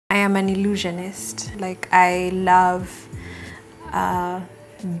am an illusionist. Like, I love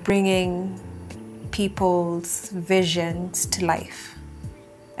bringing people's visions to life.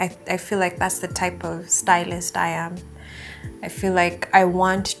 I feel like that's the type of stylist I am. I feel like I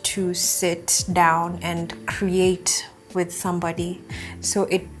want to sit down and create with somebody, so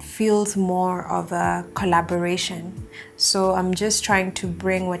it feels more of a collaboration. So I'm just trying to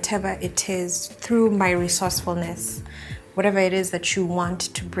bring whatever it is through my resourcefulness, whatever it is that you want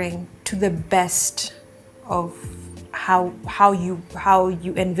to bring, to the best of how you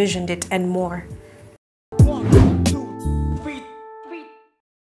envisioned it and more.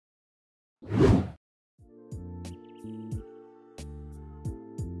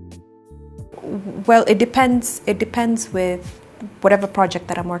 Well, it depends with whatever project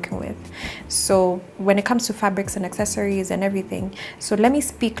that I'm working with. So when it comes to fabrics and accessories and everything, so let me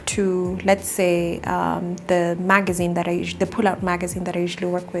speak to, let's say, the magazine that the pull-out magazine that I usually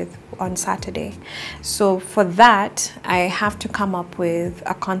work with on Saturday. So for that, I have to come up with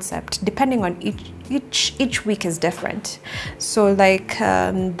a concept depending on each week is different. So like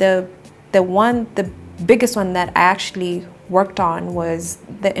the biggest one that I actually worked on was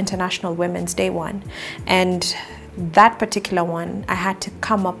the International Women's Day one, and that particular one I had to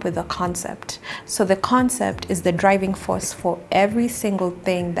come up with a concept. So the concept is the driving force for every single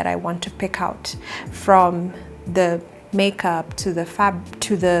thing that I want to pick out, from the makeup to the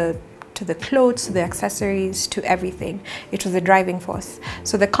to the clothes, to the accessories, to everything. It was a driving force.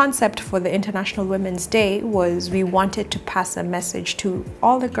 So the concept for the International Women's Day was we wanted to pass a message to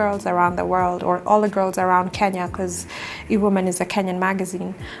all the girls around the world, or all the girls around Kenya, because eWoman is a Kenyan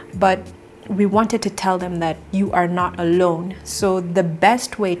magazine, but we wanted to tell them that you are not alone. So the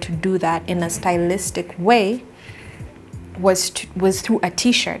best way to do that in a stylistic way was through a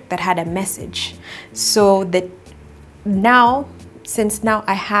t-shirt that had a message. So that since now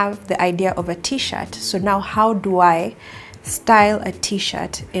I have the idea of a t-shirt, so now how do I style a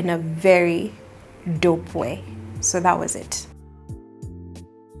t-shirt in a very dope way? So that was it.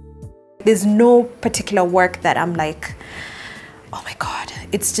 There's no particular work that I'm like, oh my God.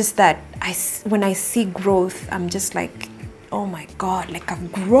 It's just that when I see growth, I'm just like, oh my God, like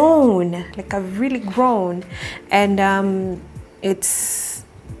I've grown, like I've really grown. And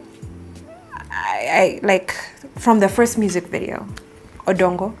I like, from the first music video,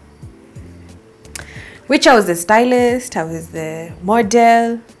 Odongo, which I was the stylist, I was the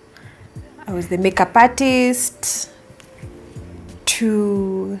model, I was the makeup artist,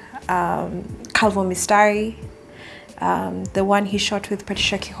 to Calvo Mistari, the one he shot with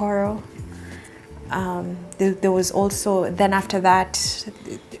Patricia Kihoro. There was also, then after that,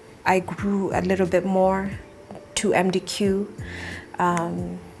 I grew a little bit more to MDQ.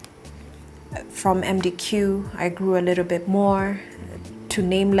 From MDQ, I grew a little bit more to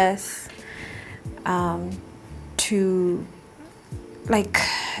Nameless, to like,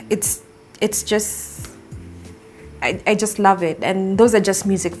 it's just, I just love it. And those are just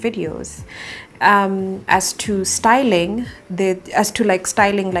music videos. As to styling,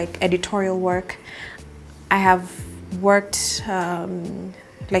 styling like editorial work, I have worked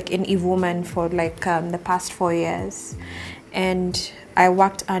like in eWoman for like the past 4 years, and I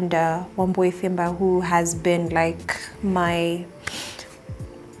worked under Wambui Fimba, who has been like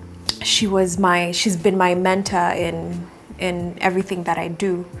she's been my mentor in everything that I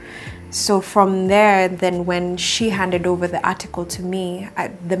do. So from there, then when she handed over the article to me,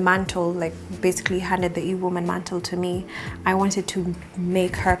 the mantle, like basically handed the eWoman mantle to me, I wanted to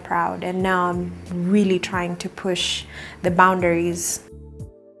make her proud. And now I'm really trying to push the boundaries.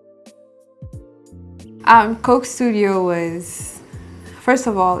 Coke Studio was, first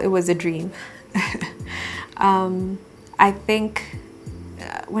of all, it was a dream. I think,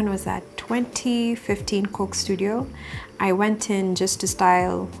 when was that? 2015 Coke Studio. I went in just to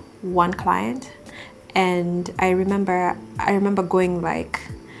style one client, and I remember going like,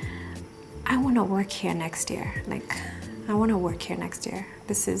 I want to work here next year. Like, I want to work here next year.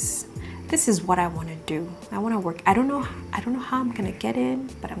 This is what I want to do. I want to work. I don't know how I'm gonna get in,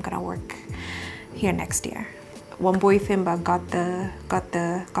 but I'm gonna work here next year. Wambui Fimba got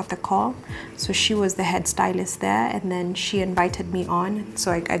the call, so she was the head stylist there, and then she invited me on.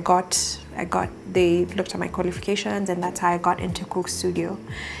 So they looked at my qualifications, and that's how I got into Coke Studio.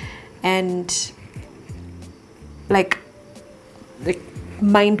 And like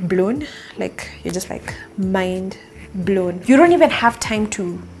mind blown, like you're just like mind blown. You don't even have time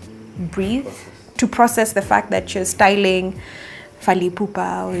to breathe, to process the fact that you're styling Fali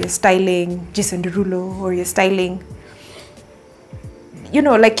Ipupa, or you're styling Jason Derulo, or you're styling, you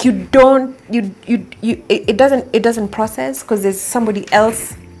know, like it doesn't process, because there's somebody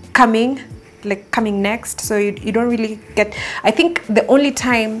else coming next. So you don't really get, I think the only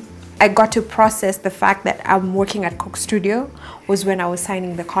time I got to process the fact that I'm working at Coke Studio was when I was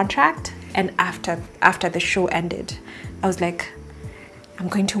signing the contract, and after the show ended, I was like, I'm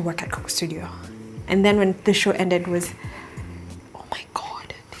going to work at Coke Studio. And then when the show ended was, oh my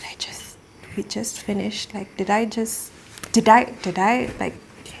God, we just finished, like, did I like,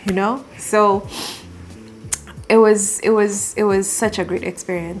 you know? So it was such a great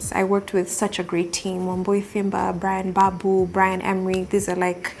experience. I worked with such a great team. Wambui Fimba, Brian Babu, Brian Emery. These are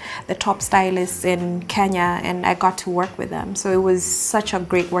like the top stylists in Kenya, and I got to work with them. So it was such a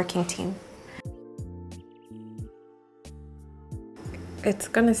great working team. It's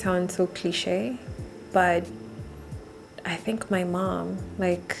gonna sound so cliche, but I think my mom,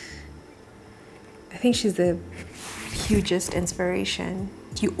 like, I think she's the hugest inspiration.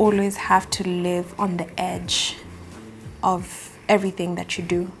 You always have to live on the edge of everything that you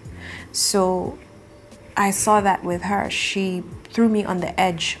do. So I saw that with her. She threw me on the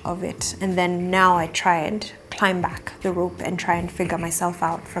edge of it, and then now I try and climb back the rope and try and figure myself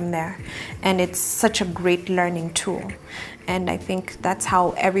out from there. And it's such a great learning tool. And I think that's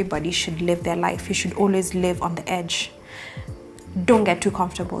how everybody should live their life. You should always live on the edge. Don't get too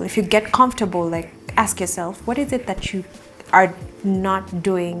comfortable. If you get comfortable, like, ask yourself, what is it that you are not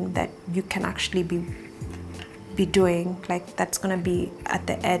doing that you can actually be doing, like, that's gonna be at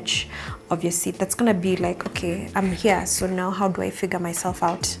the edge of your seat, that's gonna be like, okay, I'm here, so now how do I figure myself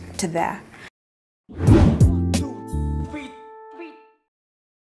out to there?